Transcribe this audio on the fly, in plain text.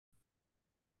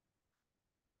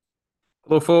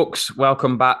Hello, folks.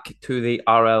 Welcome back to the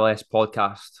RLS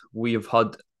Podcast. We have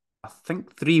had, I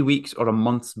think, 3 weeks or a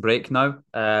month's break now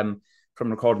from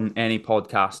recording any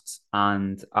podcasts,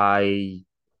 and I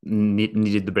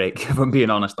needed the break. If I'm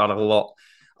being honest, I had a lot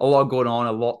going on,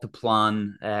 a lot to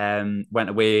plan. Went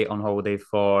away on holiday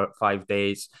for 5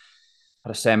 days,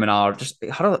 had a seminar, just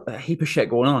had a heap of shit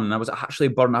going on, and I was actually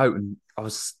burnt out, and I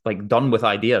was like done with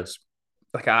ideas.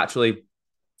 Like I actually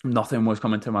nothing was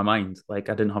coming to my mind. Like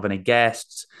I didn't have any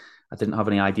guests. I didn't have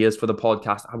any ideas for the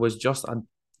podcast. I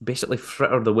basically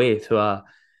frittered away to a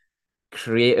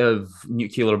creative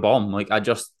nuclear bomb. Like I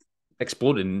just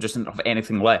exploded and just didn't have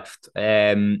anything left.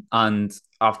 And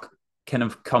I've kind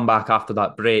of come back after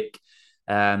that break.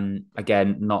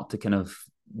 Again, not to kind of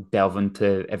delve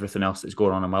into everything else that's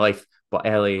going on in my life, but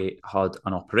Ellie had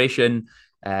an operation.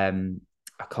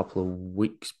 A couple of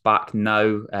weeks back now,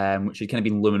 which had kind of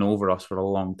been looming over us for a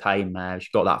long time. She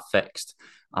got that fixed,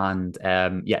 and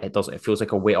yeah, it does. It feels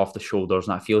like a weight off the shoulders,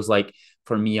 and it feels like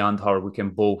for me and her, we can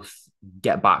both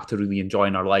get back to really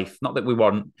enjoying our life. Not that we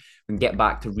weren't, we can get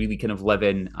back to really kind of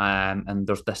living. And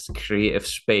there's this creative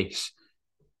space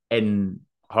in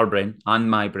her brain and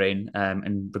my brain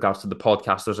in regards to the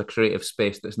podcast. There's a creative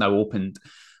space that's now opened.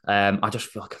 I just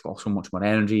feel like I've got so much more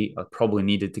energy. I probably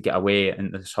needed to get away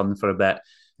into the sun for a bit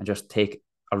and just take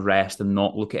a rest and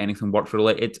not look at anything work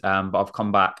related. But I've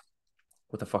come back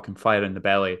with a fucking fire in the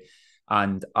belly,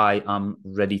 and I am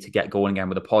ready to get going again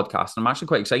with the podcast. And I'm actually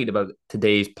quite excited about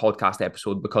today's podcast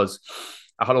episode because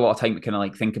I had a lot of time to kind of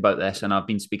like think about this, and I've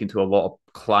been speaking to a lot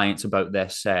of clients about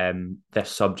this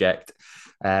subject.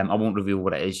 I won't reveal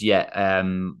what it is yet,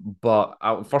 but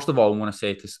first of all, I want to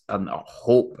say this, and I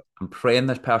hope I'm praying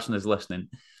this person is listening.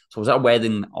 So I was at a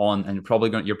wedding on, and you're probably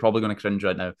going to cringe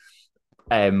right now.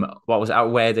 Well, I was at a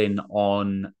wedding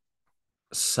on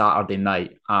Saturday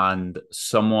night, and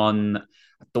someone,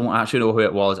 I don't actually know who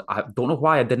it was. I don't know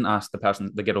why I didn't ask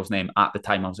the girl's name at the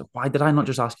time. I was like, why did I not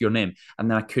just ask your name? And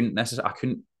then I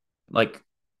couldn't like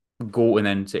go and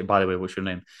then say, by the way, what's your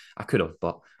name? I could have,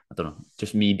 but I don't know.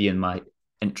 Just me being my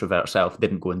introvert self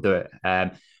didn't go and do it.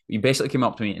 You basically came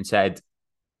up to me and said,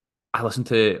 I listen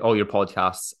to all your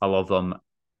podcasts. I love them.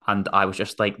 And I was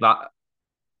just like,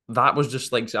 that was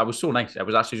just like, I was so nice. It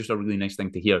was actually just a really nice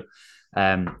thing to hear.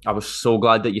 I was so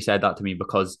glad that you said that to me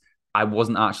because I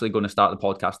wasn't actually going to start the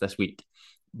podcast this week,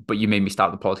 but you made me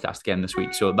start the podcast again this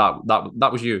week. So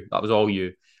that was you. That was all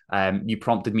you. You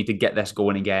prompted me to get this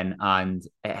going again, and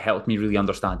it helped me really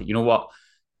understand it. You know what?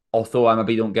 Although I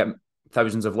maybe don't get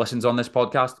thousands of listens on this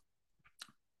podcast,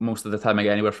 most of the time I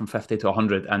get anywhere from 50 to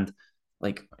 100. And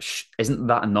like, isn't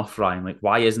that enough, Ryan? Like,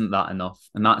 why isn't that enough?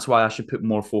 And that's why I should put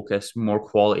more focus, more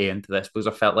quality into this, because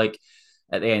I felt like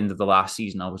at the end of the last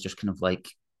season, I was just kind of like,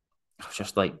 I was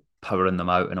just like powering them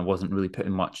out, and I wasn't really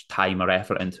putting much time or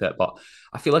effort into it. But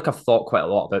I feel like I've thought quite a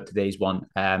lot about today's one.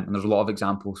 And there's a lot of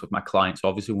examples with my clients. So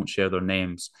obviously, won't share their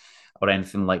names or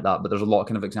anything like that. But there's a lot of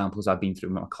kind of examples I've been through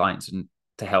with my clients and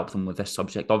to help them with this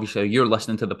subject. Obviously, you're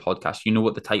listening to the podcast. You know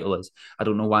what the title is. I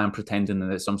don't know why I'm pretending that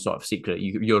it's some sort of secret.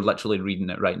 You're literally reading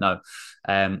it right now.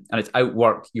 And it's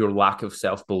Outwork Your Lack of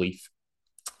Self-Belief,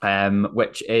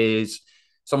 which is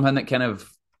something that kind of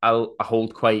I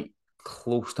hold quite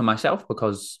close to myself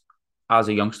because as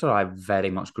a youngster, I very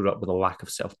much grew up with a lack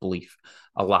of self belief,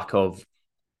 a lack of,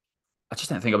 I just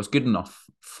didn't think I was good enough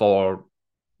for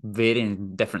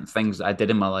varying different things that I did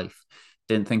in my life.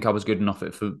 Didn't think I was good enough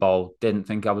at football. Didn't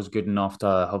think I was good enough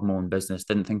to have my own business.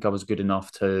 Didn't think I was good enough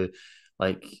to,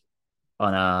 like,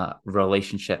 on a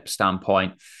relationship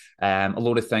standpoint. A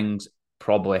lot of things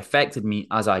probably affected me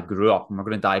as I grew up. And we're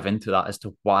going to dive into that as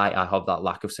to why I have that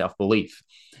lack of self belief.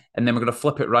 And then we're going to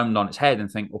flip it round on its head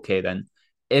and think, okay, then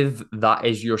if that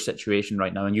is your situation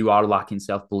right now and you are lacking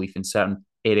self belief in certain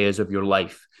areas of your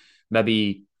life,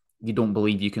 maybe you don't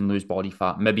believe you can lose body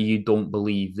fat. Maybe you don't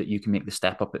believe that you can make the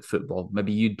step up at football.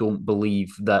 Maybe you don't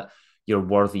believe that you're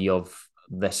worthy of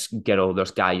this girl, this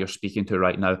guy you're speaking to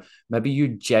right now. Maybe you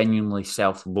genuinely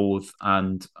self-loathe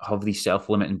and have these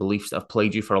self-limiting beliefs that have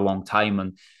plagued you for a long time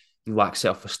and you lack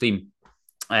self-esteem.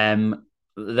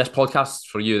 This podcast is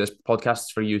for you. This podcast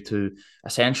is for you to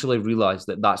essentially realize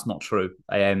that that's not true.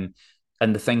 And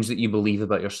the things that you believe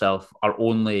about yourself are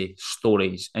only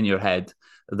stories in your head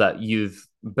that you've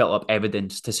built up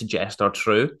evidence to suggest are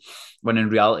true, when in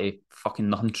reality, fucking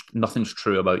nothing's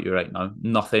true about you right now.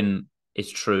 Nothing is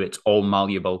true. It's all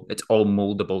malleable. It's all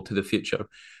moldable to the future.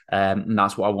 And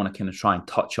that's what I want to kind of try and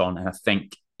touch on. And I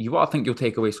think you'll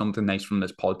take away something nice from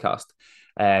this podcast.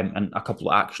 And a couple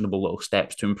of actionable little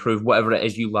steps to improve whatever it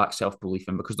is you lack self-belief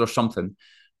in, because there's something.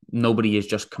 Nobody is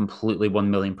just completely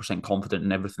 1,000,000% confident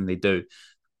in everything they do.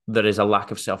 There is a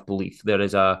lack of self-belief. There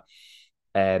is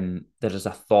there is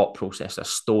a thought process, a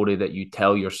story that you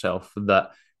tell yourself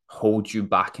that holds you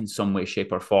back in some way,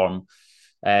 shape, or form.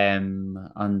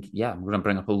 And yeah, I'm going to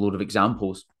bring up a load of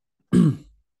examples.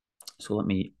 So let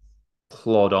me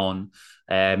plod on.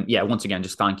 Yeah, once again,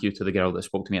 just thank you to the girl that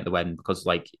spoke to me at the wedding, because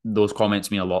like those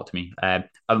comments mean a lot to me.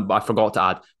 I forgot to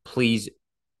add, please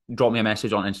drop me a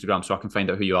message on Instagram so I can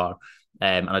find out who you are.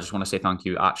 And I just want to say thank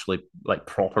you, actually, like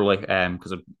properly,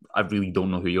 because I really don't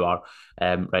know who you are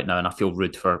right now, and I feel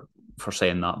rude for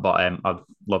saying that. But I'd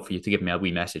love for you to give me a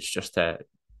wee message just to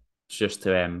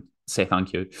say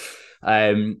thank you.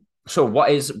 So what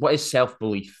is self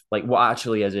belief? Like, what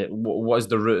actually is it? What is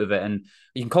the root of it? And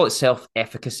you can call it self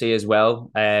efficacy as well.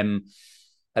 And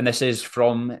this is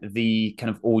from the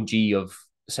kind of OG of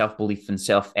self belief and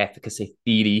self efficacy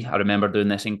theory. I remember doing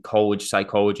this in college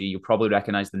psychology. You'll probably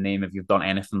recognize the name if you've done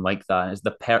anything like that.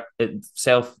 Is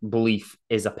self belief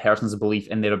is a person's belief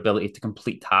in their ability to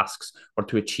complete tasks or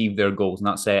to achieve their goals, and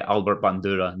that's Albert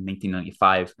Bandura in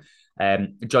 1995.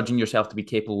 Judging yourself to be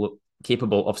capable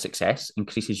of success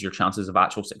increases your chances of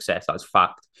actual success. That's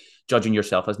fact. Judging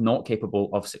yourself as not capable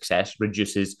of success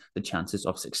reduces the chances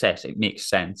of success. It makes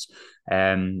sense.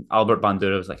 Albert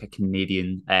Bandura was like a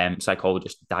Canadian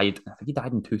psychologist. Died. I think he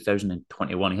died in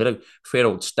 2021. He had a fair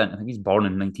old stint. I think he's born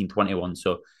in 1921,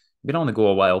 so been on the go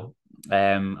a while.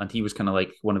 And he was kind of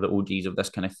like one of the OGs of this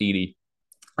kind of theory.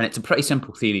 And it's a pretty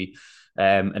simple theory.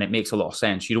 And it makes a lot of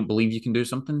sense. You don't believe you can do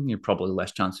something, you're probably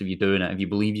less chance of you doing it. If you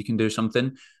believe you can do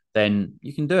something, then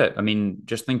you can do it. I mean,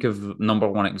 just think of number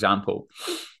one example.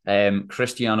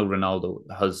 Cristiano Ronaldo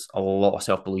has a lot of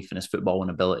self-belief in his footballing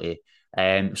ability,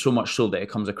 so much so that it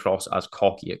comes across as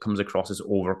cocky, it comes across as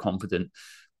overconfident,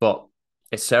 but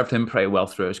it served him pretty well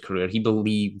throughout his career. He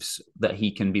believes that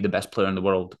he can be the best player in the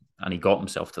world, and he got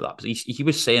himself to that. But he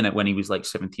was saying it when he was like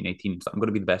 17, 18. He's like, I'm going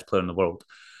to be the best player in the world.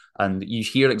 And you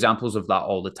hear examples of that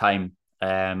all the time.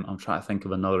 I'm trying to think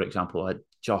of another example. I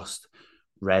just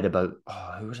read about,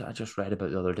 who was it I just read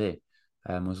about the other day?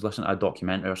 I was listening to a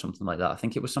documentary or something like that. I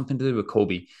think it was something to do with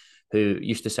Kobe, who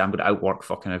used to say, I'm going to outwork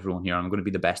fucking everyone here. I'm going to be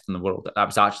the best in the world. That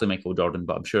was actually Michael Jordan,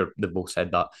 but I'm sure they both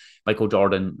said that. Michael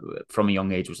Jordan, from a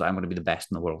young age, was like, I'm going to be the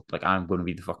best in the world. Like, I'm going to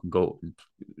be the fucking GOAT. And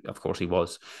of course he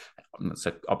was. That's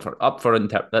up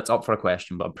for a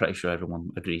question, but I'm pretty sure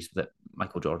everyone agrees that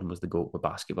Michael Jordan was the GOAT with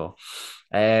basketball.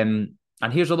 And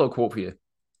here's a little quote for you.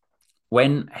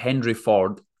 When Henry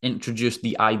Ford introduced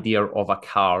the idea of a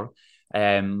car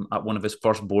at one of his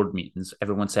first board meetings,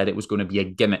 everyone said it was going to be a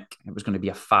gimmick. It was going to be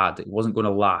a fad. It wasn't going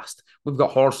to last. We've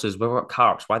got horses. We've got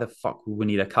cars. Why the fuck would we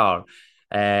need a car?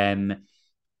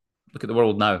 Look at the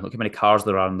world now. Look how many cars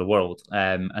there are in the world.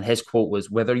 And his quote was,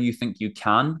 whether you think you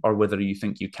can or whether you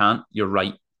think you can't, you're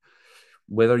right.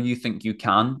 Whether you think you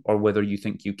can or whether you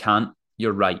think you can't,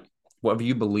 you're right. Whatever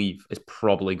you believe is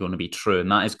probably going to be true.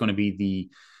 And that is going to be the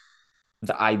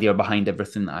idea behind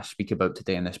everything that I speak about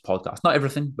today in this podcast. Not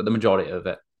everything, but the majority of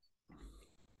it.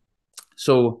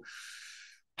 So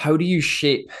how do you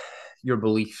shape your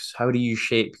beliefs? How do you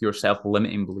shape your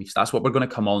self-limiting beliefs? That's what we're going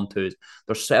to come on to.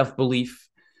 There's self-belief,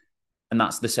 and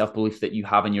that's the self-belief that you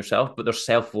have in yourself, but there's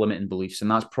self-limiting beliefs, and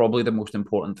that's probably the most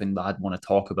important thing that I'd want to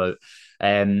talk about.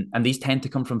 And these tend to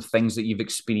come from things that you've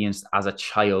experienced as a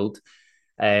child.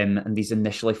 And these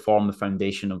initially form the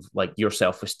foundation of like your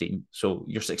self-esteem. So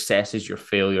your successes, your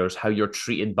failures, how you're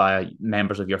treated by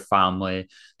members of your family,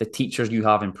 the teachers you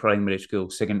have in primary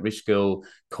school, secondary school,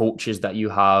 coaches that you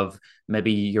have,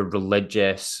 maybe you're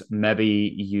religious,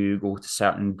 maybe you go to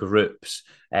certain groups,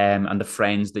 and the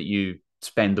friends that you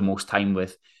spend the most time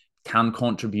with can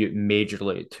contribute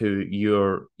majorly to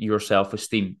your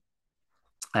self-esteem.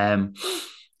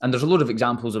 And there's a lot of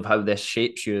examples of how this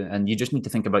shapes you, and you just need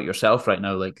to think about yourself right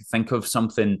now. Like, think of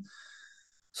someone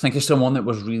that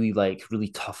was really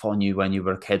tough on you when you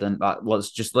were a kid. And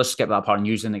let's skip that part and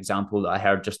use an example that I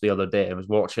heard just the other day. I was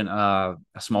watching a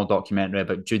small documentary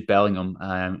about Jude Bellingham.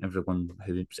 Everyone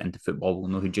who's into football will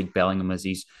know who Jude Bellingham is.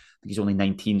 He's only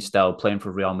 19 still, playing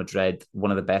for Real Madrid, one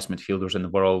of the best midfielders in the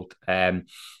world,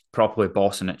 properly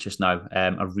bossing it just now,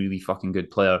 a really fucking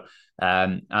good player.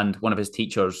 And one of his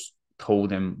teachers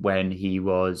told him when he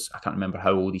was, I can't remember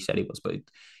how old he said he was, but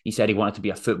he said he wanted to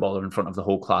be a footballer in front of the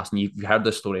whole class. And you've heard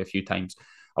this story a few times.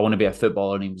 I want to be a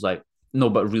footballer. And he was like, no,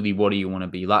 but really, what do you want to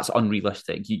be? That's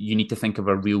unrealistic. You need to think of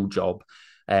a real job.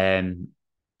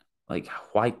 Like,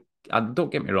 why?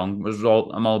 Don't get me wrong.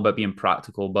 I'm all about being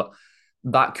practical, but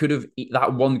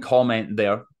that one comment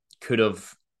there could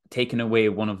have taken away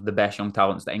one of the best young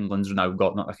talents that England's now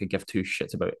got. Not that I could give two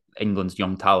shits about England's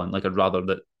young talent. Like, I'd rather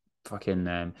that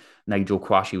fucking Nigel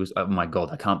Quashie was, oh my God,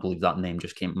 I can't believe that name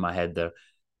just came to my head there.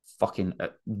 fucking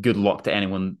good luck to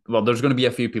anyone. Well, there's going to be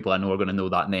a few people I know are going to know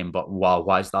that name, but wow,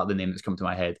 why is that the name that's come to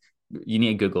my head? You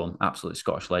need to Google him. Absolute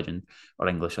Scottish legend, or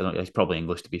English. I don't. He's probably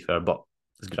English to be fair, but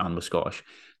his grand was Scottish.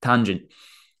 Tangent.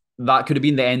 That could have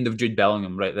been the end of Jude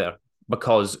Bellingham right there,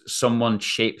 because someone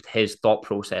shaped his thought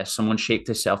process, someone shaped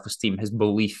his self-esteem, his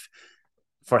belief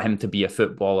for him to be a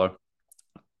footballer.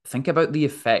 Think about the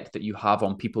effect that you have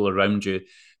on people around you,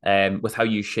 with how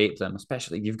you shape them,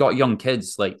 especially if you've got young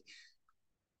kids. Like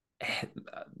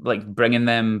bringing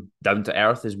them down to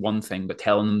earth is one thing, but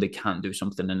telling them they can't do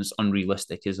something and it's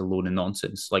unrealistic is a load of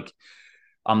nonsense. Like,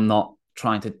 I'm not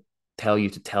trying to tell you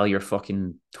to tell your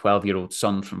fucking 12-year-old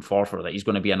son from Forfar that he's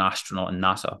going to be an astronaut in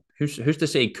NASA. Who's to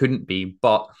say he couldn't be?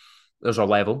 But there's a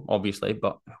level, obviously.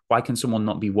 But why can someone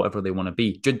not be whatever they want to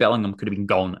be? Jude Bellingham could have been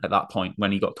gone at that point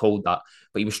when he got told that,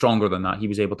 but he was stronger than that. He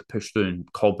was able to push through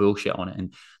and call bullshit on it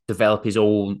and develop his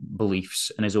own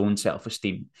beliefs and his own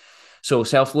self-esteem. So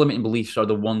self-limiting beliefs are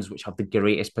the ones which have the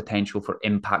greatest potential for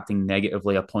impacting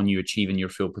negatively upon you achieving your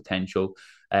full potential.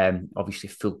 Obviously,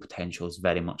 full potential is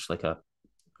very much like a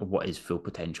what is full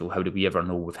potential? How do we ever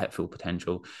know we've hit full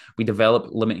potential? We develop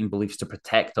limiting beliefs to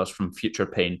protect us from future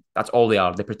pain. That's all they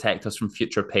are. They protect us from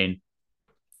future pain.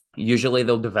 Usually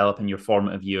they'll develop in your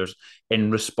formative years in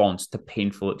response to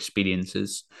painful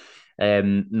experiences.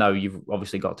 Now, you've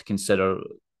obviously got to consider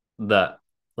that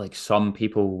like some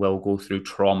people will go through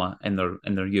trauma in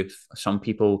their youth. Some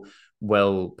people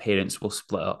parents will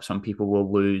split up. Some people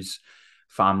will lose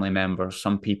family members.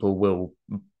 Some people will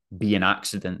be in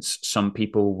accidents. Some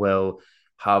people will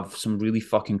have some really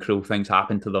fucking cruel things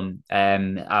happen to them.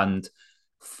 And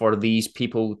for these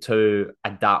people to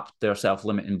adapt their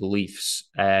self-limiting beliefs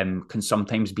can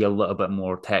sometimes be a little bit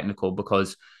more technical,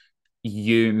 because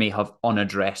you may have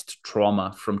unaddressed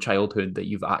trauma from childhood that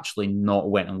you've actually not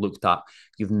went and looked at,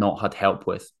 you've not had help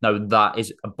with. Now, that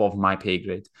is above my pay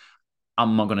grade.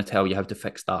 I'm not going to tell you how to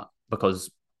fix that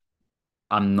because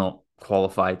I'm not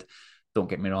qualified. Don't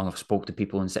get me wrong, I've spoke to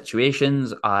people in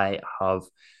situations. I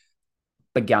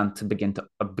began to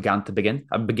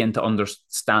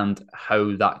understand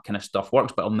how that kind of stuff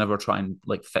works, but I'll never try and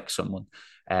like fix someone,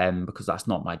 because that's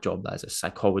not my job. That is a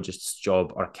psychologist's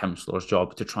job or a counselor's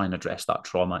job to try and address that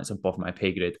trauma. It's above my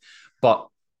pay grade. But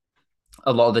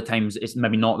a lot of the times it's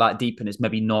maybe not that deep and it's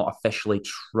maybe not officially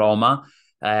trauma,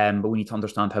 but we need to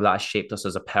understand how that has shaped us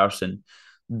as a person.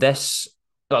 This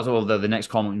That's well, the next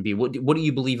comment would be, what do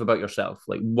you believe about yourself?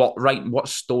 Like what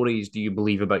stories do you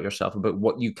believe about yourself, about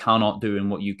what you cannot do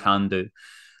and what you can do?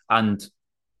 And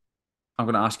I'm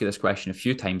going to ask you this question a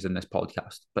few times in this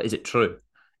podcast, but is it true?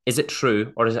 Is it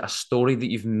true, or is it a story that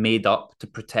you've made up to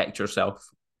protect yourself?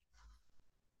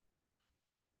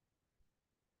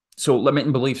 So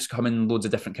limiting beliefs come in loads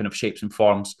of different kind of shapes and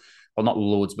forms. Well, not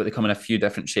loads, but they come in a few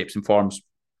different shapes and forms.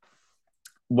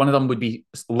 One of them would be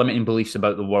limiting beliefs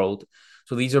about the world.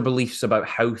 So these are beliefs about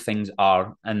how things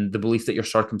are and the belief that your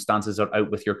circumstances are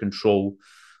out with your control.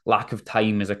 Lack of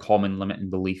time is a common limiting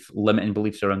belief. Limiting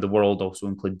beliefs around the world also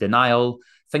include denial.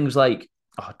 Things like,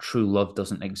 oh, true love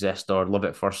doesn't exist, or love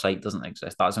at first sight doesn't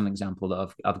exist. That's an example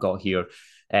that I've got here.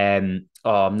 Oh,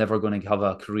 I'm never going to have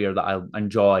a career that I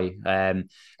enjoy. And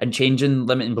changing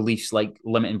limiting beliefs, like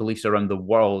limiting beliefs around the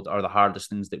world, are the hardest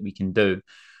things that we can do.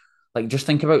 Like, just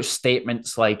think about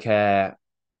statements like, I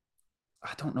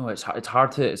don't know. It's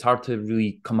hard to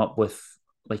really come up with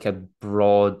like a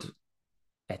broad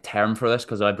term for this,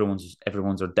 because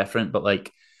everyone's are different. But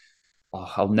like,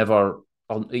 oh,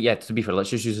 yeah. To be fair, let's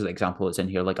just use an example that's in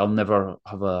here. Like, I'll never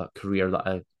have a career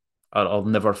that I'll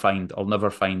never find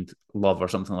love or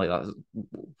something like that.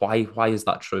 Why is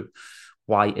that true?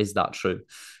 Why is that true?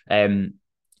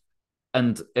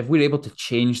 And if we're able to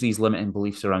change these limiting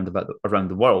beliefs around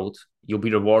the world, you'll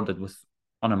be rewarded with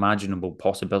unimaginable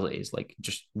possibilities. Like,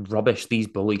 just rubbish these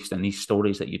beliefs and these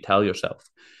stories that you tell yourself.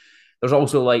 There's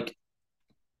also like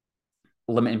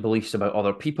limiting beliefs about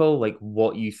other people, like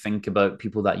what you think about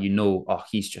people that you know. Oh,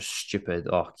 he's just stupid.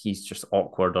 Oh, he's just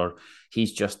awkward. Or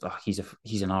he's an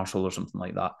arsehole or something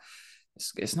like that.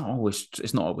 It's not always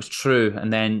true.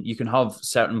 And then you can have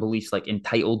certain beliefs like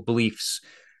entitled beliefs.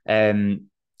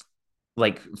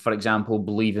 Like, for example,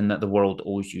 believing that the world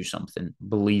owes you something,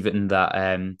 believing that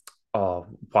oh,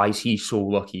 why is he so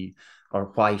lucky,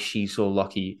 or why is she so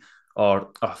lucky,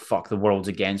 or oh fuck, the world's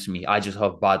against me, I just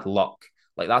have bad luck.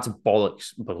 Like, that's a bollocks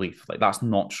belief. Like, that's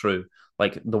not true.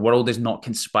 Like, the world is not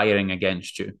conspiring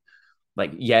against you.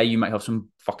 Like, yeah, you might have some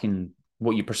fucking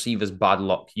what you perceive as bad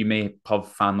luck. You may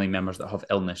have family members that have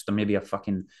illness. There may be a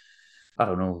fucking, I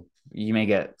don't know, you may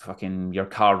get fucking your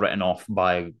car written off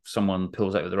by someone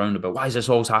pulls out of the roundabout. Why has this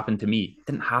always happened to me? It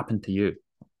didn't happen to you.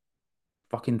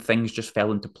 Fucking things just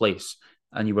fell into place.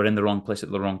 and you were in the wrong place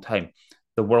at the wrong time,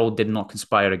 the world did not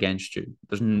conspire against you.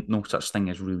 There's no such thing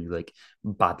as really like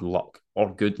bad luck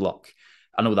or good luck.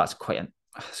 I know that's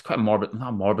it's quite a morbid, not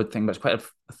a morbid thing, but it's quite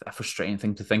a frustrating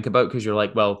thing to think about, because you're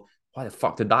like, well, why the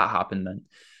fuck did that happen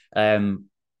then?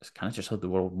 It's kind of just how the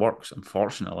world works,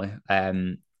 unfortunately.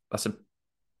 That's a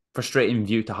frustrating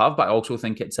view to have, but I also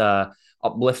think it's a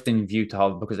uplifting view to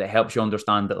have, because it helps you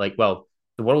understand that, like, well,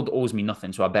 the world owes me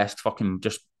nothing, so I best fucking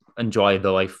just enjoy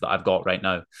the life that I've got right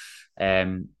now.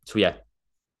 So yeah.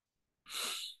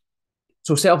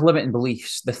 So self-limiting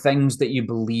beliefs, the things that you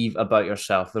believe about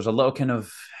yourself. There's a little kind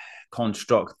of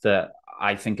construct that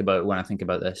I think about when I think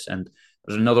about this, and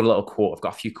there's another little quote. I've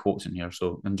got a few quotes in here,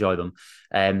 so enjoy them.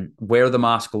 Wear the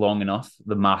mask long enough,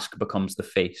 the mask becomes the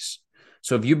face.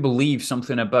 So if you believe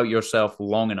something about yourself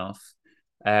long enough,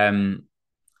 I'm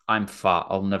fat,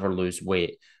 I'll never lose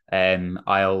weight,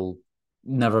 I'll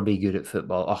never be good at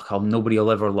football, nobody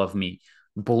will ever love me.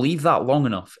 Believe that long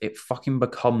enough, it fucking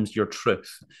becomes your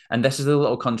truth. And this is a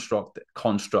little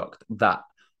construct that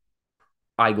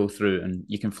I go through, and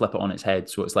you can flip it on its head.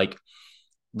 So it's like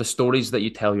the stories that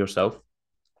you tell yourself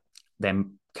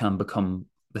then can become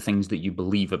the things that you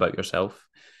believe about yourself.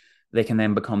 They can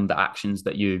then become the actions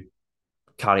that you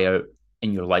carry out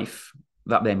in your life.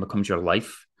 That then becomes your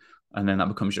life, and then that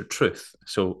becomes your truth.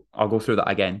 So I'll go through that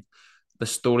again. The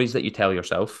stories that you tell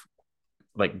yourself,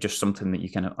 like just something that you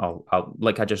can, I'll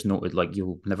like I just noted, like,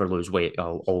 you'll never lose weight,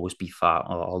 I'll always be fat,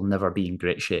 I'll never be in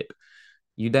great shape.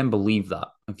 You then believe that.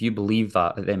 If you believe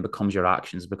that, it then becomes your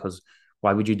actions, because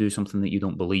why would you do something that you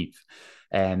don't believe?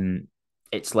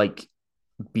 It's like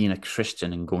being a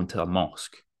Christian and going to a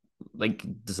mosque. Like,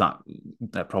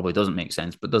 that probably doesn't make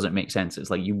sense, but does it make sense? It's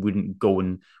like you wouldn't go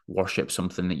and worship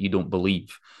something that you don't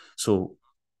believe. So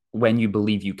when you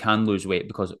believe you can lose weight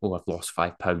because, oh, I've lost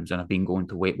 5 pounds and I've been going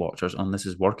to Weight Watchers and this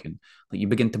is working, like, you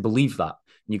begin to believe that,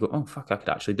 and you go, oh fuck, I could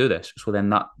actually do this. So then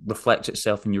that reflects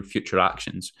itself in your future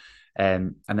actions,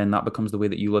 and then that becomes the way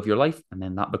that you live your life, and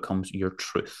then that becomes your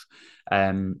truth.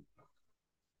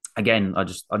 Again,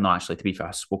 I'm not actually, to be fair,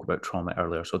 I spoke about trauma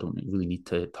earlier, so I don't really need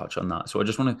to touch on that. So I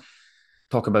just want to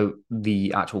talk about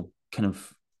the actual kind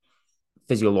of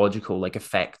physiological, like,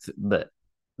 effect that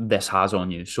this has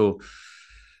on you. So,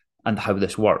 and how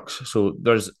this works. So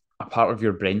there's a part of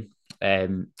your brain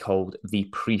called the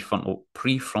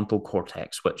prefrontal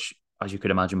cortex, which, as you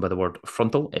could imagine by the word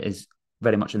frontal, it is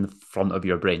very much in the front of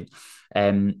your brain.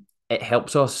 It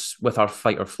helps us with our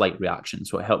fight or flight reaction.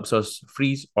 So it helps us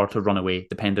freeze or to run away,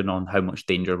 depending on how much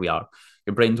danger we are.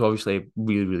 Your brain's obviously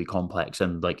really, really complex,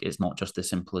 and like, it's not just as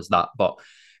simple as that. But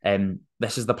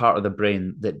this is the part of the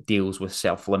brain that deals with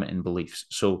self-limiting beliefs.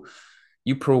 So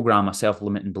you program a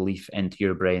self-limiting belief into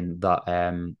your brain that,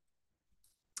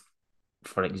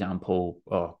 for example,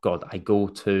 oh God,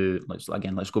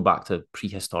 let's go back to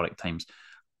prehistoric times.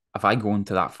 If I go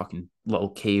into that fucking little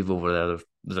cave over there,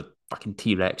 there's a fucking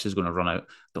T-Rex is going to run out.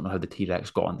 Don't know how the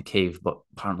T-Rex got in the cave, but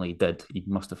apparently he did. He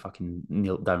must have fucking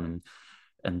kneeled down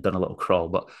and done a little crawl.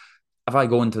 But if I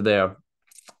go into there,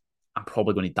 I'm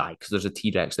probably going to die, because there's a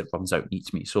T-Rex that runs out and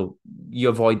eats me. So you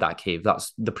avoid that cave.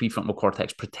 That's the prefrontal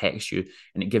cortex protects you,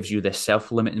 and it gives you this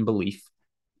self-limiting belief: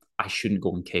 I shouldn't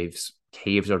go in caves.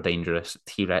 Caves are dangerous.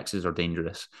 T-Rexes are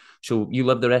dangerous. So you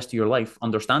live the rest of your life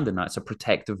understanding that it's a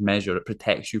protective measure. It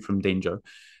protects you from danger.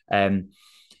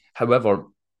 However,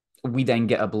 we then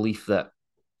get a belief that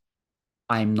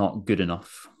I'm not good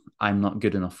enough. I'm not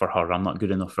good enough for her. I'm not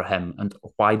good enough for him. And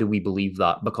why do we believe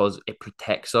that? Because it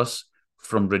protects us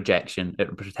from rejection.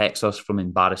 It protects us from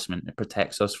embarrassment. It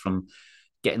protects us from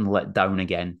getting let down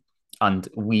again. And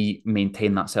we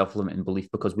maintain that self-limiting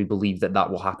belief because we believe that that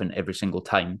will happen every single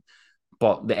time.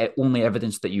 But the only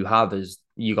evidence that you have is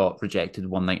you got rejected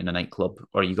one night in a nightclub,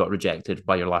 or you got rejected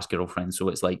by your last girlfriend. So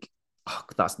it's like, oh,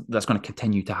 that's going to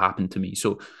continue to happen to me.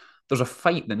 So there's a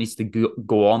fight that needs to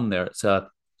go on there. It's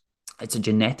a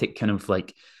genetic kind of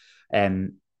like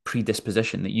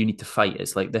predisposition that you need to fight.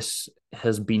 It's like, this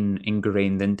has been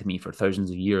ingrained into me for thousands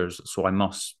of years, so I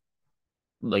must,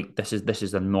 like, this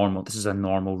is a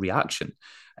normal reaction.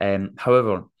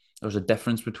 However, there's a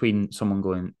difference between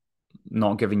someone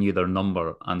not giving you their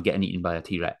number and getting eaten by a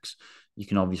T-Rex. You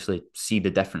can obviously see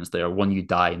the difference there. One, you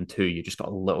die, and two, you just got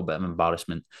a little bit of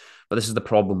embarrassment. But this is the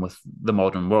problem with the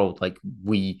modern world. Like,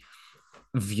 we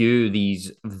view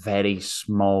these very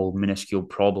small, minuscule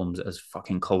problems as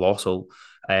fucking colossal,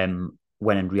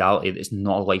 when in reality it's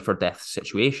not a life or death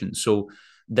situation. So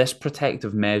this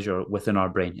protective measure within our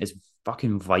brain is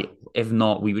fucking vital. If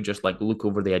not, we would just like look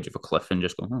over the edge of a cliff and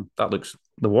just go,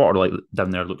 the water like down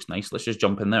there looks nice. Let's just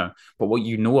jump in there. But what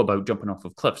you know about jumping off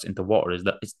of cliffs into water is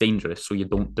that it's dangerous, so you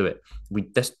don't do it.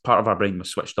 This part of our brain was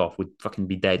switched off. We'd fucking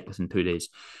be dead within 2 days.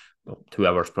 Well, 2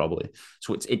 hours probably.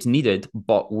 So it's needed,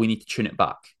 but we need to tune it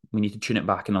back. We need to tune it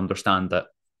back and understand that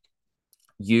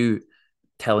you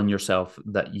telling yourself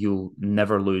that you'll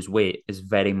never lose weight is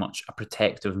very much a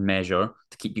protective measure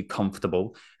to keep you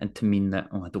comfortable and to mean that,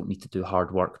 I don't need to do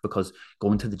hard work because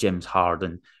going to the gym's hard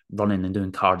and running and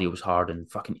doing cardio is hard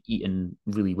and fucking eating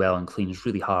really well and clean is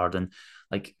really hard. And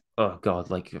like, oh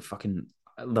God, like fucking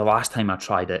the last time I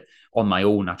tried it on my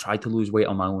own, I tried to lose weight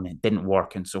on my own. It didn't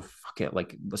work. And so fuck it.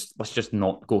 Like, let's just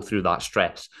not go through that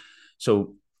stress.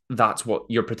 So that's what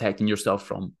you're protecting yourself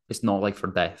from. It's not life or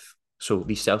death. So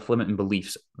these self-limiting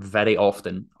beliefs very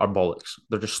often are bollocks.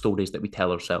 They're just stories that we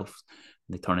tell ourselves.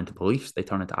 They turn into beliefs, they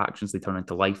turn into actions, they turn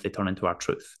into life, they turn into our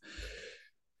truth.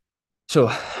 So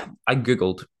I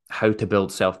Googled how to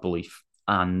build self-belief,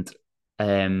 and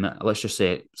let's just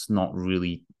say it's not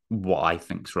really what I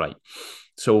think's right.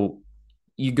 So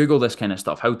you Google this kind of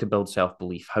stuff, how to build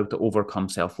self-belief, how to overcome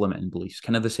self-limiting beliefs,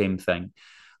 kind of the same thing.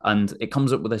 And it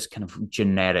comes up with this kind of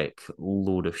generic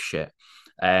load of shit.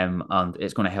 And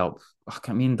it's going to help.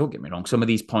 I mean, don't get me wrong. Some of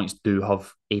these points do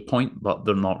have a point, but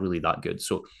they're not really that good.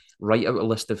 So write out a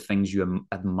list of things you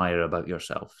admire about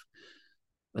yourself.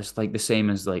 It's like the same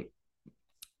as like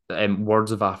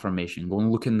words of affirmation. Go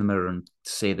and look in the mirror and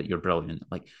say that you're brilliant.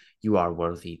 Like, you are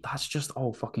worthy. That's just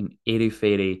all fucking airy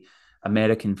fairy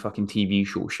American fucking TV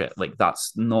show shit. Like,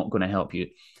 that's not going to help you.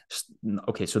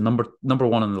 Okay, so number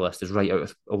one on the list is write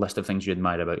out a list of things you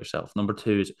admire about yourself. Number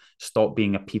two is stop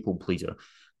being a people pleaser.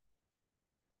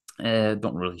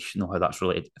 Don't really know how that's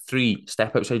related. 3,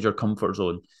 step outside your comfort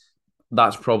zone.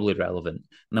 That's probably relevant.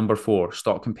 Number 4,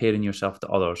 stop comparing yourself to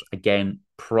others. Again,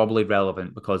 probably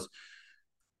relevant because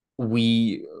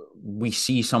we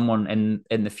see someone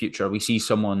in the future. We see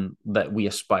someone that we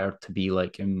aspire to be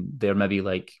like, and they're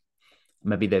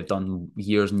maybe they've done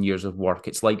years and years of work.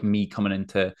 It's like me coming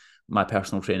into my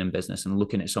personal training business and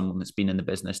looking at someone that's been in the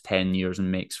business 10 years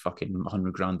and makes fucking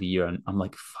 100 grand a year. And I'm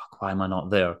like, fuck, why am I not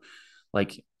there?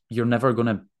 Like, you're never going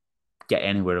to get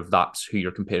anywhere if that's who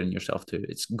you're comparing yourself to.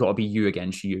 It's got to be you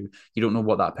against you. You don't know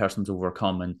what that person's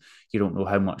overcome, and you don't know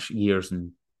how much years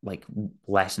and like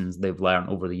lessons they've learned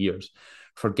over the years.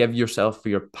 Forgive yourself for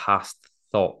your past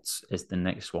thoughts is the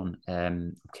next one.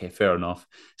 Okay, fair enough.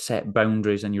 Set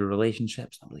boundaries in your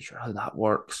relationships. Not really sure how that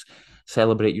works.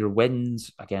 Celebrate your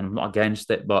wins. Again, I'm not against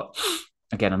it, but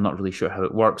again, I'm not really sure how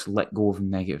it works. Let go of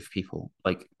negative people.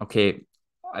 Like, okay,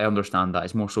 I understand that.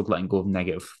 It's more so letting go of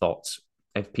negative thoughts.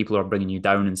 If people are bringing you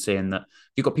down and saying that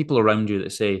you've got people around you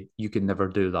that say you could never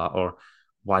do that, or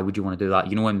why would you want to do that?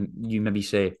 You know, when you maybe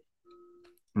say,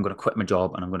 I'm going to quit my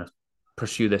job and I'm going to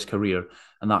pursue this career,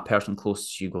 and that person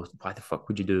close to you goes, why the fuck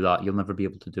would you do that? You'll never be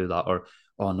able to do that. Or,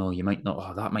 oh no, you might not,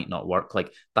 oh, that might not work.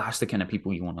 Like, that's the kind of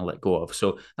people you want to let go of.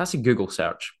 So that's a Google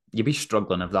search. You'd be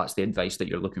struggling if that's the advice that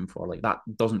you're looking for. Like, that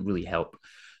doesn't really help.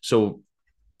 So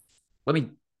let me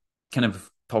kind of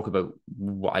talk about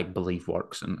what I believe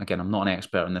works. And again, I'm not an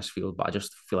expert in this field, but I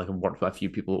just feel like I've worked with a few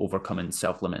people overcoming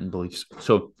self-limiting beliefs.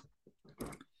 So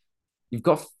you've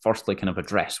got to firstly kind of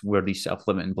address where these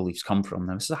self-limiting beliefs come from.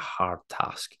 Now, this is a hard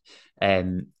task.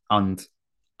 And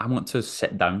I want to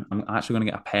sit down. I'm actually going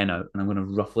to get a pen out and I'm going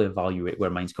to roughly evaluate where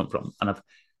mine's come from. And I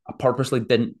purposely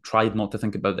didn't try not to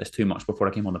think about this too much before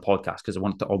I came on the podcast because I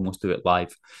wanted to almost do it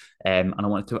live. And I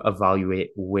wanted to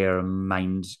evaluate where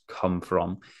mine's come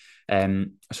from.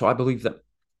 So I believe that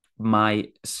my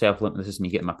self-limit, this is me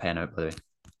getting my pen out, by the way.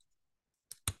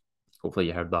 Hopefully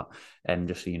you heard that.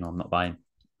 Just so you know, I'm not buying.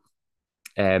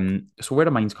 So where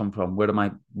do mines come from? Where do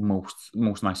my most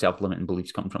of my self-limiting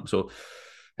beliefs come from? So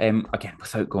again,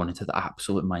 without going into the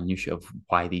absolute minutiae of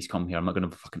why these come here, I'm not going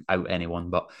to fucking out anyone,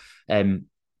 but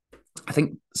I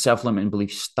think self-limiting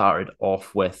beliefs started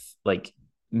off with like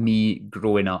me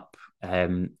growing up,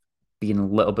 being a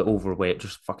little bit overweight,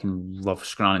 just fucking love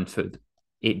scranning food,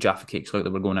 ate Jaffa cakes like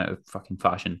they were going out of fucking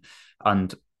fashion,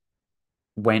 and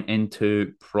went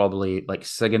into probably like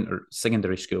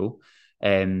secondary school,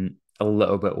 a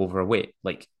little bit overweight.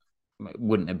 Like,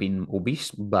 wouldn't have been obese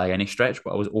by any stretch,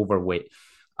 but I was overweight.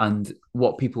 And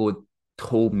what people had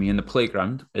told me in the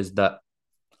playground is that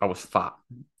I was fat,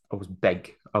 I was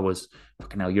big, I was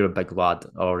fucking hell, you're a big lad,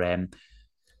 or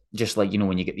just like, you know,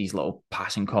 when you get these little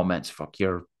passing comments, fuck,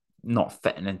 you're not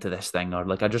fitting into this thing, or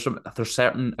like there's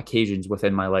certain occasions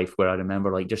within my life where I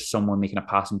remember like just someone making a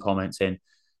passing comment saying,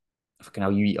 fucking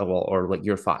hell, you eat a lot, or like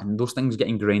you're fat, and those things get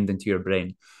ingrained into your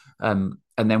brain. And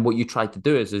And then what you try to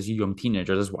do is, as a young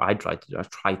teenager, this is what I tried to do. I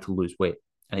tried to lose weight,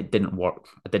 and it didn't work.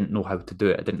 I didn't know how to do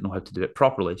it. I didn't know how to do it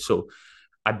properly. So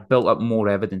I built up more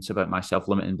evidence about my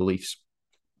self-limiting beliefs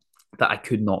that I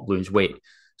could not lose weight.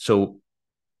 So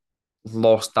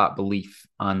lost that belief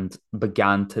and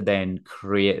began to then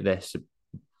create this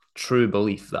true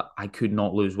belief that I could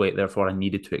not lose weight, therefore I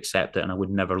needed to accept it and I would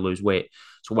never lose weight.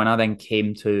 So when I then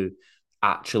came to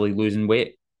actually losing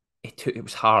weight, it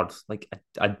was hard. Like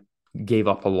I gave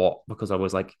up a lot because I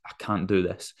was like, I can't do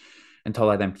this.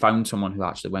 Until I then found someone who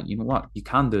actually went, you know what, you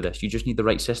can do this. You just need the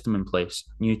right system in place.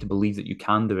 You need to believe that you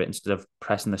can do it instead of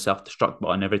pressing the self-destruct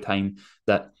button every time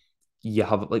that you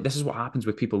have, like, this is what happens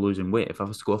with people losing weight. If I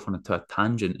was to go off on a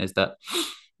tangent, is that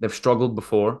they've struggled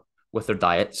before with their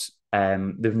diets.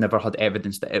 They've never had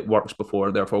evidence that it works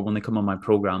before. Therefore, when they come on my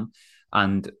program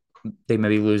and they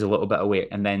maybe lose a little bit of weight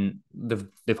and then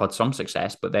they've had some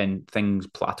success, but then things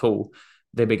plateau,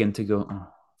 they begin to go, oh,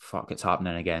 fuck, it's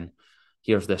happening again.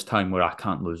 Here's this time where I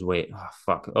can't lose weight. Oh,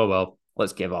 fuck. Oh, well,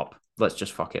 let's give up. Let's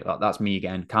just fuck it. That's me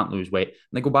again. Can't lose weight. And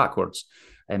they go backwards.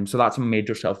 So that's a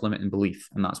major self-limiting belief.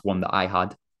 And that's one that I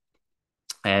had.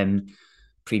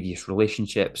 Previous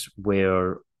relationships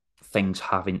where things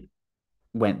haven't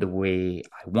went the way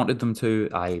I wanted them to.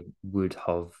 I would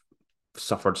have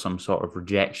suffered some sort of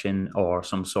rejection or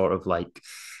some sort of like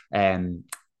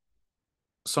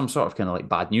some sort of kind of like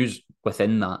bad news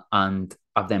within that. And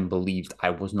I've then believed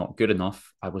I was not good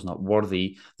enough. I was not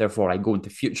worthy. Therefore, I go into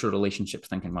future relationships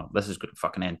thinking, well, this is going to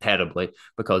fucking end terribly,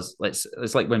 because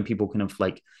it's like when people kind of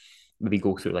like maybe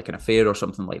go through like an affair or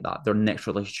something like that. Their next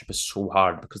relationship is so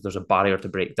hard because there's a barrier to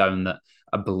break down, that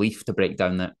a belief to break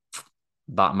down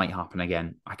that might happen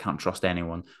again. I can't trust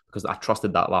anyone because I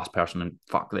trusted that last person and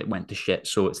fuck, it went to shit.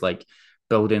 So it's like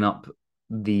building up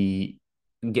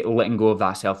letting go of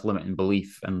that self-limiting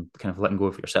belief and kind of letting go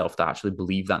of yourself to actually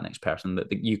believe that next person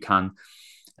that you can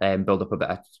build up a bit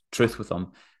of truth with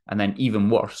them. And then even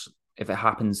worse, if it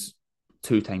happens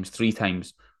 2 times, 3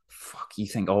 times, fuck, you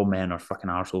think all men are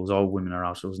fucking arseholes, all women are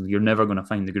arseholes, and you're never going to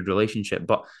find a good relationship.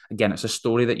 But again, it's a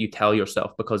story that you tell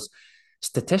yourself, because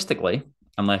statistically,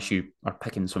 unless you are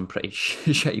picking some pretty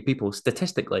shitty people,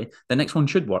 statistically, the next one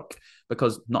should work,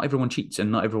 because not everyone cheats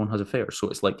and not everyone has affairs. So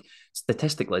it's like,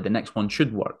 statistically, the next one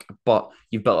should work, but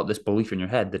you've built up this belief in your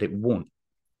head that it won't.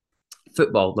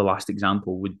 Football, the last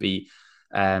example would be,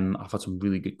 I've had some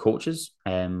really good coaches,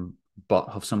 but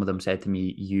have some of them said to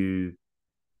me, you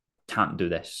can't do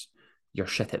this. You're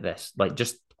shit at this. Like,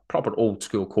 just proper old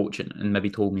school coaching, and maybe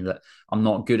told me that I'm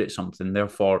not good at something.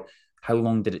 Therefore, how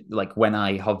long did it, like when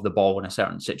I have the ball in a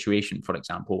certain situation, for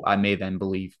example, I may then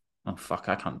believe, oh, fuck,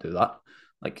 I can't do that.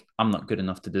 Like, I'm not good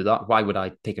enough to do that. Why would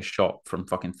I take a shot from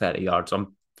fucking 30 yards? I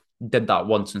did that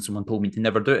once and someone told me to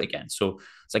never do it again. So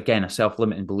it's again a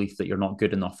self-limiting belief that you're not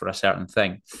good enough for a certain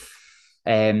thing.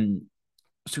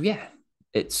 So yeah,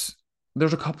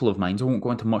 there's a couple of mines. I won't go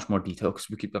into much more detail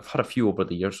because I've had a few over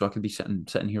the years, so I could be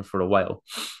sitting here for a while.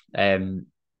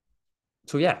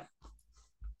 So yeah,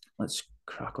 let's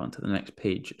crack on to the next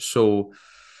page. So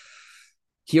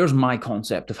here's my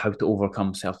concept of how to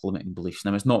overcome self-limiting beliefs.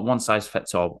 Now, it's not one size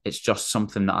fits all. It's just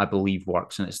something that I believe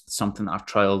works, and it's something that I've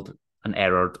trialed and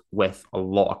errored with a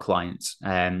lot of clients.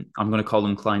 I'm going to call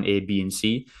them client A, B, and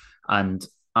C, and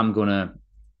I'm going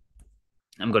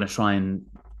to try and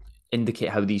indicate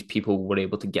how these people were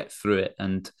able to get through it.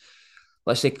 And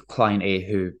let's say client A,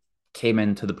 who came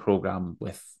into the program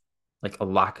with like a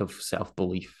lack of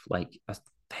self-belief, like a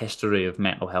history of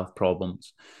mental health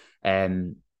problems,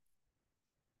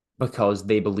 because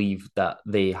they believed that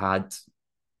they had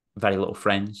very little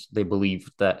friends. They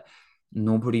believed that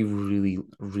nobody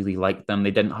really liked them.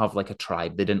 They didn't have like a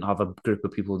tribe. They didn't have a group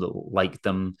of people that liked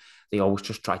them. They always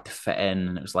just tried to fit in.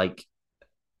 And it was like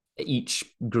each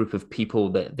group of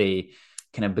people that they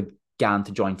kind of began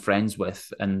to join friends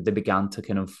with, and they began to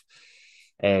kind of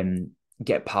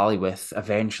get pally with,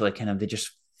 eventually kind of they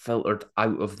just filtered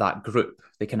out of that group.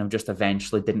 They kind of just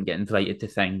eventually didn't get invited to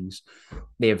things.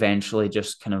 They eventually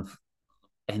just kind of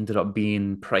ended up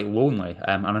being pretty lonely.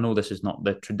 And I know this is not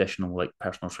the traditional like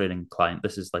personal training client.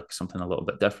 This is like something a little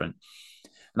bit different.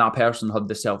 And that person had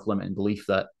the self-limiting belief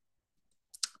that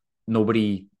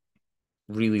nobody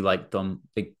really liked them.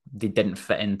 They didn't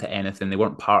fit into anything. They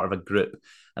weren't part of a group.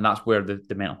 And that's where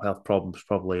the mental health problems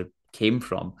probably came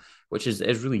from, which is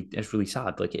really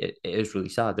sad. Like it is really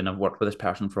sad. And I've worked with this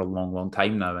person for a long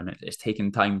time now, and it's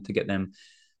taken time to get them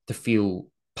to feel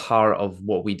part of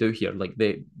what we do here. Like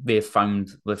they've kind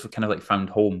of like found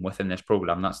home within this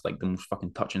program. That's like the most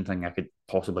fucking touching thing I could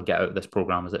possibly get out of this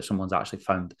program, is that someone's actually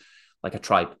found like a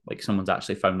tribe, like someone's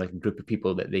actually found like a group of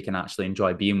people that they can actually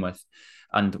enjoy being with.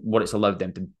 And what it's allowed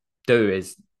them to do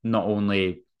is not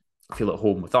only feel at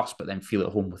home with us, but then feel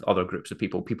at home with other groups of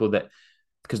people that,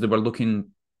 because they were looking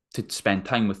to spend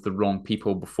time with the wrong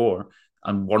people before,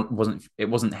 and it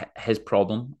wasn't his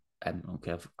problem.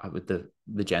 Okay, with the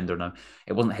gender now,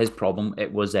 it wasn't his problem.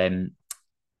 It was the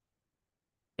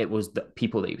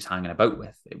people that he was hanging about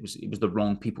with. It was the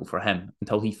wrong people for him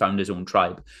until he found his own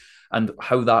tribe. And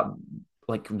how that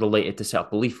like related to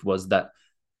self-belief was that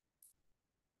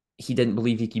he didn't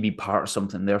believe he could be part of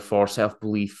something. Therefore,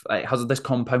 self-belief, it has this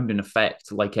compounding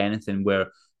effect, like anything,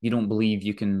 where you don't believe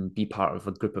you can be part of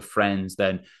a group of friends,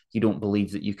 then you don't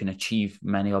believe that you can achieve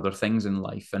many other things in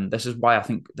life. And this is why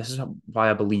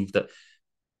I believe that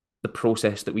the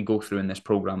process that we go through in this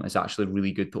program is actually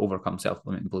really good to overcome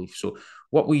self-limiting beliefs. So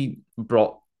what we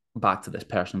brought back to this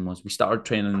person was, we started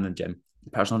training in the gym. The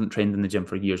person hadn't trained in the gym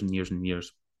for years and years and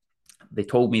years. They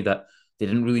told me that they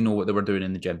didn't really know what they were doing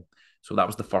in the gym. So that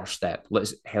was the first step.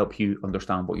 Let's help you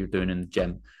understand what you're doing in the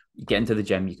gym. You get into the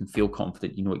gym, you can feel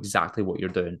confident, you know exactly what you're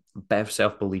doing. A bit of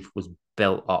self-belief was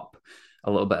built up.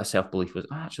 A little bit of self-belief was,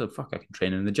 actually, fuck, I can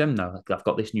train in the gym now. Like, I've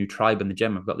got this new tribe in the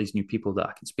gym. I've got these new people that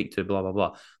I can speak to, blah, blah,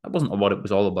 blah. That wasn't what it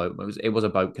was all about. It was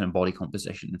about kind of body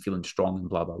composition and feeling strong and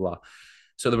blah, blah, blah.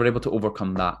 So they were able to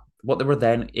overcome that. What they were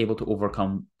then able to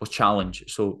overcome was challenge.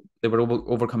 So they were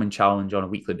overcoming challenge on a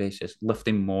weekly basis,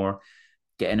 lifting more,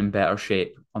 getting in better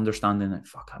shape, understanding that,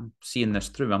 fuck, I'm seeing this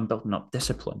through. I'm building up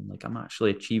discipline. Like, I'm actually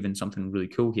achieving something really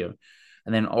cool here.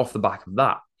 And then off the back of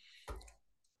that,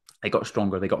 they got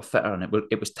stronger, they got fitter, and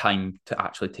it was time to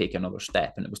actually take another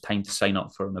step. And it was time to sign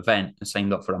up for an event and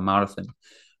signed up for a marathon.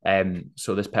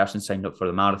 So this person signed up for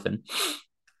the marathon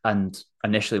and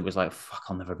initially was like, fuck,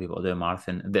 I'll never be able to do a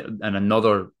marathon. And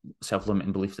another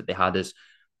self-limiting belief that they had is,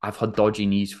 I've had dodgy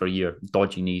knees for a year,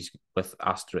 dodgy knees with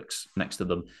asterisks next to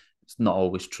them. It's not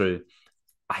always true.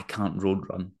 I can't road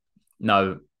run.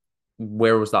 Now,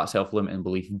 where was that self-limiting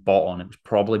belief bought on? It was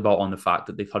probably bought on the fact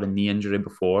that they've had a knee injury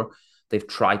before. They've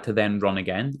tried to then run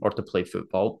again or to play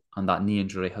football, and that knee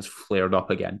injury has flared up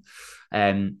again.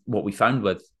 What we found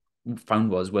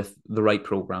was with the right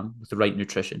program, with the right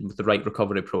nutrition, with the right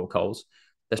recovery protocols,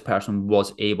 this person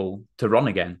was able to run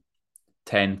again.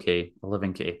 10K,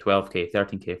 11K, 12K,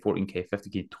 13K, 14K,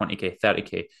 50K, 20K,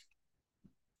 30K,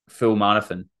 full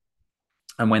marathon.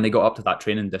 And when they got up to that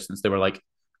training distance, they were like,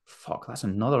 fuck, that's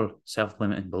another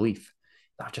self-limiting belief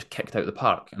that I've just kicked out the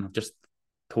park, and I've just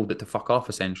told it to fuck off,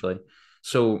 essentially.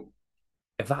 So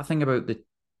if that thing about the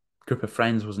group of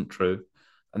friends wasn't true,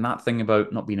 and that thing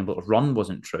about not being able to run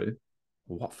wasn't true,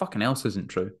 what fucking else isn't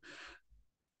true?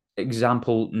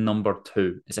 Example number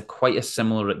 2 is quite a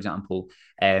similar example,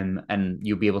 and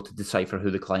you'll be able to decipher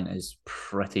who the client is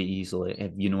pretty easily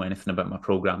if you know anything about my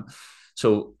program.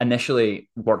 So initially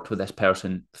worked with this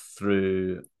person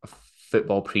through a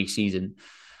football pre-season,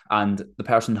 and the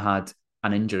person had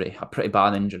an injury, a pretty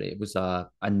bad injury. It was a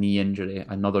knee injury,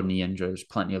 another knee injury. There's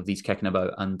plenty of these kicking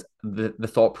about. And the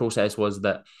thought process was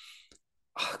that,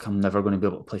 I'm never going to be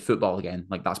able to play football again.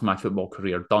 Like, that's my football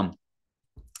career done,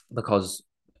 because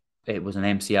it was an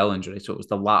MCL injury. So it was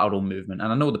the lateral movement.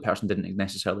 And I know the person didn't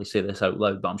necessarily say this out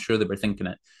loud, but I'm sure they were thinking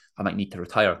it. I might need to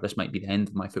retire. This might be the end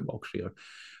of my football career.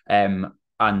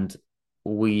 And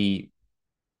the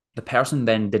person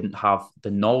then didn't have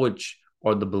the knowledge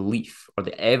or the belief or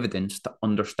the evidence to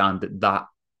understand that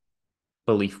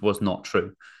belief was not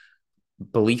true.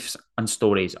 Beliefs and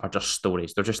stories are just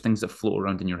stories. They're just things that float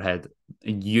around in your head.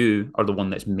 You are the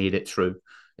one that's made it true.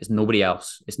 It's nobody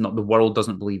else. It's not, the world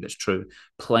doesn't believe it's true.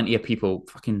 Plenty of people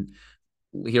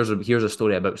here's a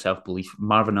story about self-belief.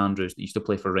 Marvin Andrews, that used to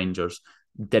play for Rangers,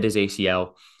 did his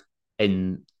ACL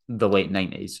in the late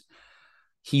 90s.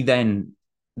 He then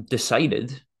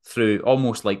decided, through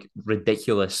almost like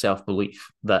ridiculous self-belief,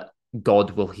 that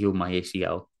God will heal my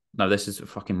ACL. Now, this is a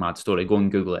fucking mad story. Go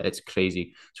and Google it. It's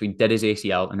crazy. So he did his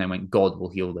ACL and then went, God will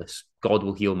heal this. God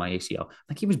will heal my ACL. I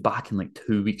think he was back in like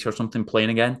 2 weeks or something playing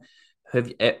again. Have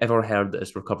you ever heard that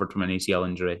has recovered from an ACL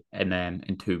injury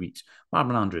in 2 weeks?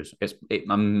 Marvin Andrews.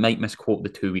 I might misquote the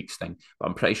 2 weeks thing, but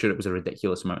I'm pretty sure it was a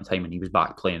ridiculous amount of time and he was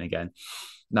back playing again.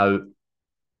 Now,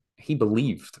 he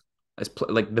believed,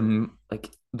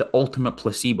 the ultimate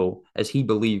placebo is he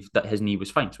believed that his knee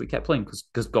was fine. So he kept playing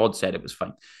because God said it was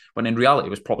fine. When in reality, it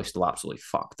was probably still absolutely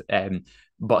fucked.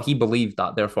 But he believed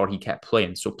that, therefore he kept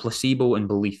playing. So placebo and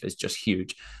belief is just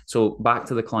huge. So back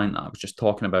to the client that I was just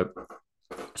talking about.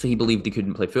 So he believed he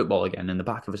couldn't play football again. In the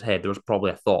back of his head, there was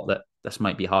probably a thought that this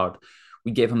might be hard.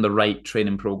 We gave him the right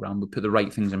training program. We put the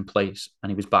right things in place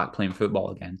and he was back playing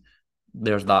football again.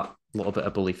 There's that little bit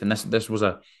of belief. And this was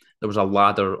a there was a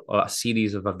ladder, a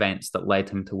series of events that led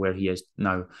him to where he is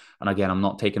now. And again, I'm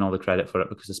not taking all the credit for it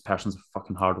because this person's a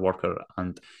fucking hard worker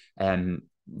and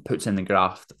puts in the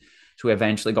graft. So we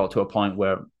eventually got to a point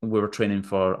where we were training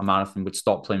for a marathon. We'd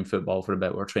stopped playing football for a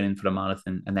bit. We were training for a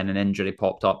marathon, and then an injury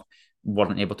popped up.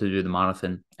 Weren't able to do the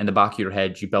marathon. In the back of your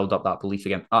head, you build up that belief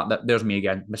again. There's me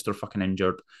again, Mr. Fucking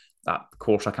injured. That of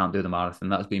course I can't do the marathon.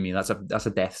 That's been me. That's a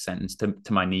death sentence to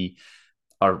my knee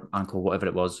or ankle, whatever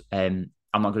it was. I'm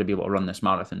not going to be able to run this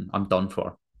marathon. I'm done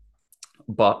for.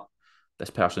 But this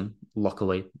person,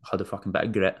 luckily, had a fucking bit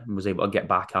of grit and was able to get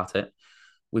back at it.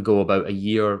 We go about a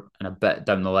year and a bit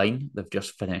down the line. They've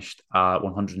just finished a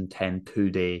 110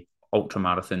 2-day ultra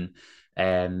marathon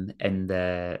in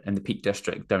the Peak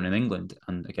District down in England.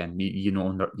 And again, you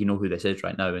know who this is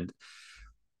right now. And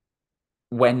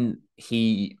when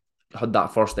he had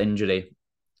that first injury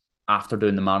after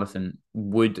doing the marathon,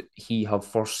 would he have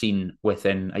foreseen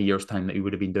within a year's time that he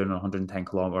would have been doing a 110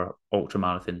 kilometer ultra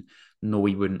marathon? No,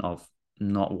 he wouldn't have,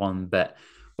 not one bit.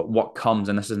 But what comes,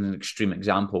 and this is an extreme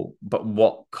example, but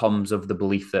what comes of the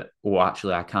belief that, oh,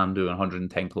 actually, I can do a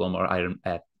 110 kilometer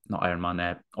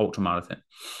ultra marathon?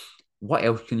 What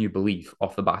else can you believe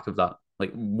off the back of that?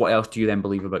 Like, what else do you then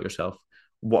believe about yourself?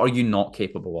 What are you not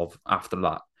capable of after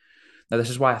that? Now, this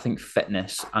is why I think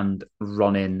fitness and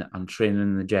running and training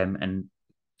in the gym and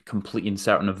completing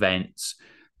certain events,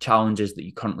 challenges that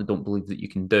you currently don't believe that you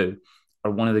can do,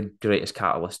 are one of the greatest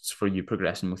catalysts for you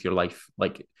progressing with your life.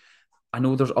 Like, I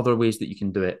know there's other ways that you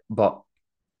can do it, but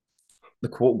the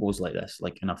quote goes like this,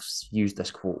 like, and I've used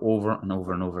this quote over and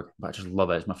over and over, but I just love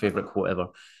it. It's my favorite quote ever.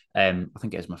 I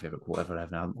think it is my favorite quote ever.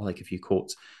 I like a few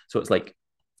quotes. So it's like,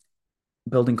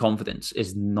 building confidence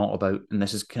is not about, and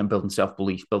this is kind of building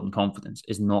self-belief, building confidence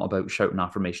is not about shouting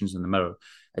affirmations in the mirror.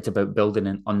 It's about building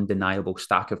an undeniable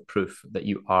stack of proof that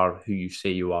you are who you say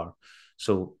you are.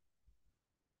 So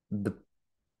the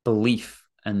belief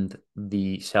and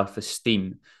the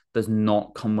self-esteem does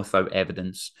not come without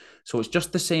evidence. So it's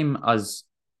just the same as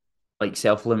like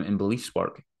self-limiting beliefs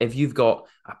work. If you've got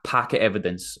a pack of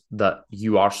evidence that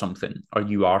you are something or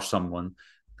you are someone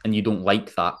and you don't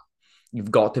like that,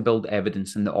 you've got to build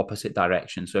evidence in the opposite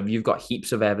direction. So if you've got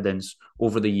heaps of evidence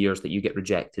over the years that you get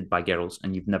rejected by girls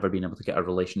and you've never been able to get a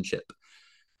relationship,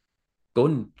 go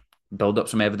and build up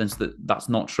some evidence that that's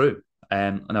not true.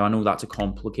 Now I know that's a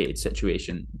complicated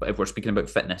situation, but if we're speaking about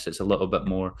fitness, it's a little bit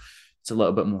more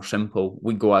simple.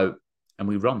 We go out and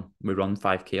we run. We run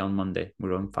 5K on Monday. We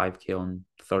run 5K on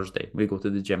Thursday. We go to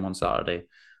the gym on Saturday.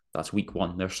 That's week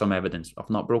one. There's some evidence. I've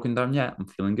not broken down yet. I'm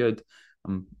feeling good.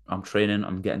 I'm training.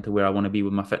 I'm getting to where I want to be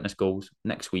with my fitness goals.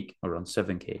 Next week, I run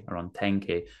 7K. I run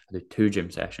 10K. I do 2 gym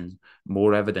sessions.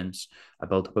 More evidence. I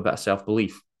build up a bit of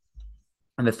self-belief.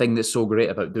 And the thing that's so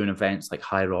great about doing events like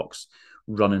High Rocks,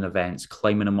 running events,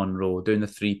 climbing a Munro, doing the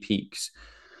 3 peaks,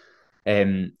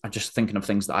 I'm just thinking of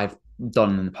things that I've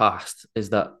done in the past, is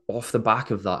that off the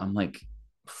back of that, I'm like,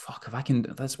 fuck, if I can,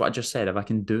 that's what I just said, if I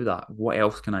can do that, what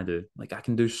else can I do? Like, I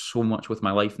can do so much with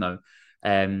my life now.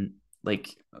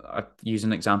 Like, I use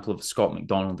an example of Scott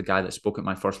McDonald, the guy that spoke at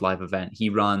my first live event.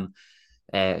 He ran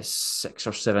 6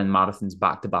 or 7 marathons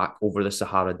back to back over the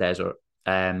Sahara Desert.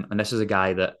 And this is a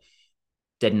guy that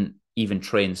didn't even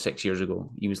train 6 years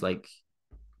ago. He was like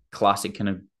classic kind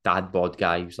of dad bod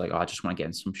guy. He was like, oh, I just want to get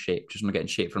in some shape. Just want to get in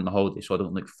shape from the holiday so I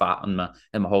don't look fat in my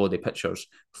holiday pictures.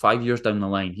 5 years down the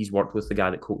line, he's worked with the guy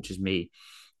that coaches me.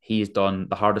 He's done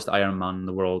the hardest Ironman in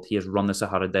the world. He has run the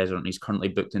Sahara Desert, and he's currently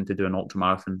booked in to do an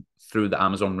ultramarathon through the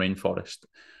Amazon rainforest.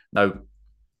 Now,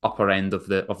 upper end of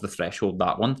the threshold,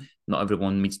 that one. Not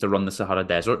everyone needs to run the Sahara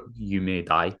Desert. You may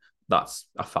die. That's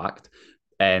a fact.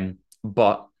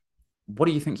 But what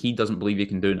do you think he doesn't believe he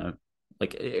can do now?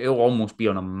 Like, it'll almost be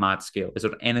on a mad scale. Is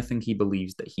there anything he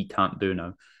believes that he can't do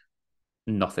now?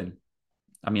 Nothing.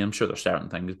 I mean, I'm sure there's certain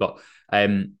things, but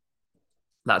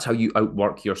that's how you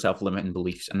outwork your self-limiting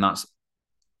beliefs. And that's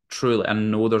truly, I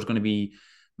know there's going to be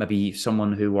maybe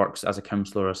someone who works as a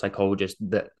counselor or a psychologist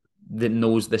that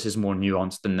knows this is more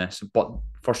nuanced than this. But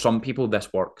for some people,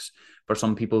 this works. For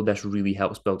some people, this really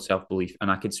helps build self-belief. And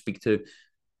I could speak to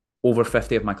over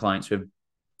 50 of my clients who have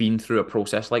been through a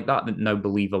process like that now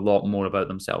believe a lot more about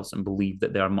themselves and believe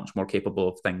that they are much more capable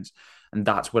of things. And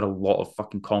that's where a lot of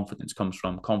fucking confidence comes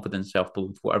from. Confidence,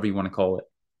 self-belief, whatever you want to call it.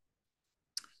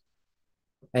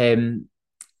 And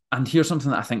here's something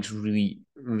that I think is really,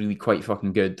 really quite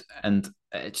fucking good. And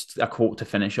it's a quote to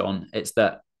finish on. It's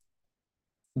that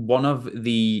one of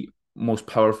the most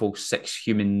powerful 6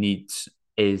 human needs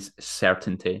is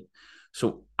certainty.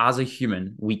 So as a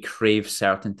human, we crave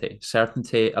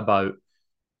certainty about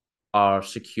our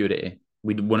security.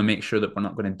 We want to make sure that we're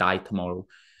not going to die tomorrow.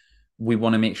 We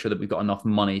want to make sure that we've got enough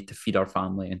money to feed our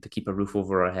family and to keep a roof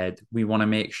over our head. We want to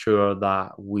make sure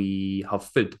that we have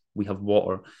food, we have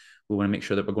water. We want to make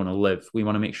sure that we're going to live. We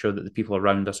want to make sure that the people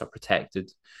around us are protected.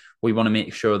 We want to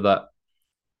make sure that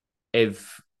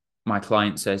if my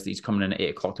client says that he's coming in at 8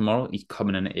 o'clock tomorrow, he's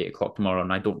coming in at 8 o'clock tomorrow,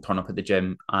 and I don't turn up at the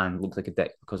gym and look like a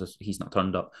dick because he's not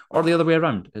turned up, or the other way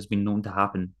around has been known to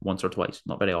happen once or twice,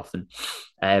 not very often.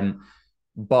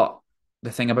 But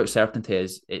the thing about certainty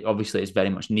is it obviously is very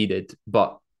much needed,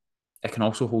 but it can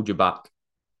also hold you back.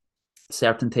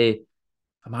 Certainty,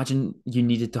 imagine you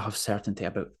needed to have certainty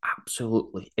about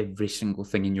absolutely every single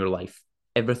thing in your life.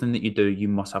 Everything that you do, you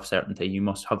must have certainty. You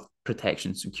must have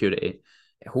protection, security.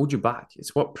 It holds you back.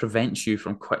 It's what prevents you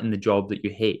from quitting the job that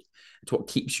you hate. It's what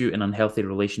keeps you in unhealthy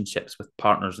relationships with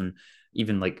partners and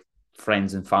even like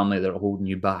friends and family that are holding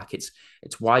you back. It's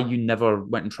why you never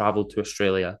went and traveled to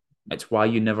Australia. It's why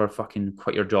you never fucking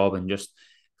quit your job and just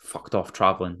fucked off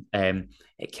traveling.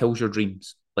 It kills your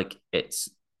dreams. Like it's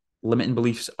limiting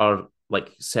beliefs are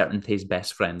like certainty's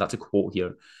best friend. That's a quote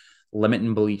here.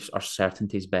 Limiting beliefs are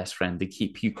certainty's best friend. They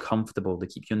keep you comfortable. They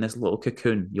keep you in this little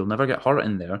cocoon. You'll never get hurt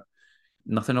in there.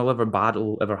 Nothing will ever bad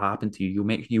will ever happen to you.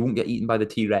 You won't get eaten by the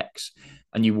T-Rex,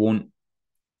 and you won't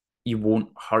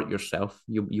hurt yourself.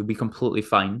 You'll be completely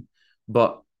fine.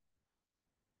 But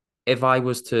if I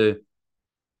was to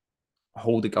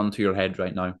hold a gun to your head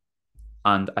right now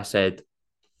and I said,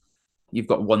 you've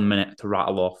got 1 minute to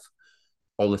rattle off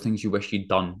all the things you wish you'd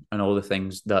done and all the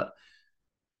things that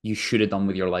you should have done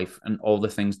with your life and all the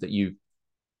things that you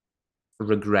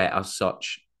regret as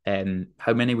such,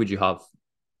 how many would you have?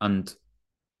 And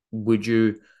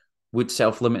would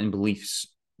self-limiting beliefs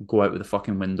go out with the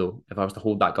fucking window if I was to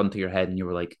hold that gun to your head and you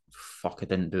were like, fuck, I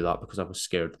didn't do that because I was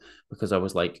scared, because I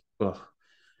was like, ugh.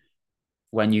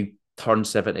 When you turn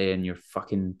 70 and you're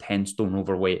fucking 10 stone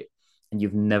overweight and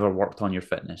you've never worked on your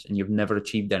fitness and you've never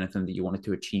achieved anything that you wanted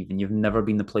to achieve and you've never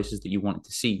been the places that you wanted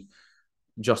to see,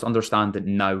 just understand that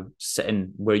now,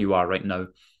 sitting where you are right now,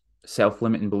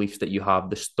 self-limiting beliefs that you have,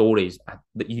 the stories,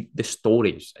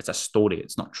 it's a story,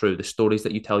 it's not true. The stories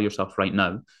that you tell yourself right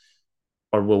now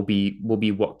or will be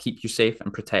what keep you safe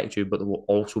and protect you, but they will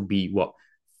also be what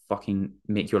fucking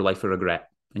make your life a regret.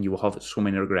 And you will have so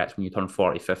many regrets when you turn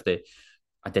 40, 50.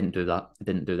 I didn't do that. I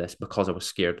didn't do this because I was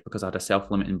scared, because I had a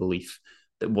self-limiting belief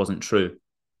that wasn't true.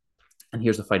 And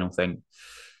here's the final thing.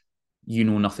 You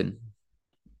know nothing.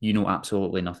 You know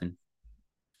absolutely nothing.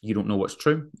 You don't know what's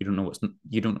true. You don't know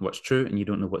what's true, and you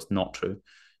don't know what's not true.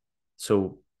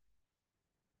 So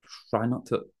try not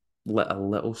to let a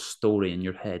little story in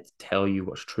your head tell you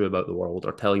what's true about the world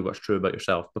or tell you what's true about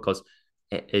yourself, because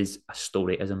it is a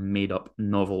story, it is a made-up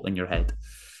novel in your head.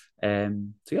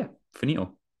 So yeah,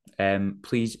 finito.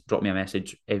 Please drop me a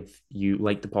message if you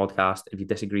like the podcast, if you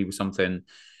disagree with something,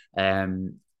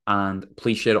 and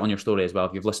please share it on your story as well.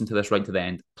 If you've listened to this right to the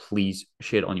end, please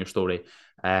share it on your story,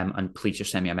 and please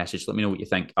just send me a message. Let me know what you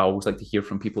think. I always like to hear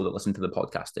from people that listen to the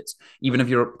podcast. It's even if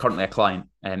you're currently a client,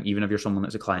 even if you're someone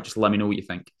that's a client, just let me know what you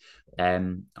think,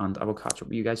 and I will catch up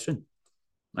with you guys soon.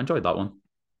 I enjoyed that one.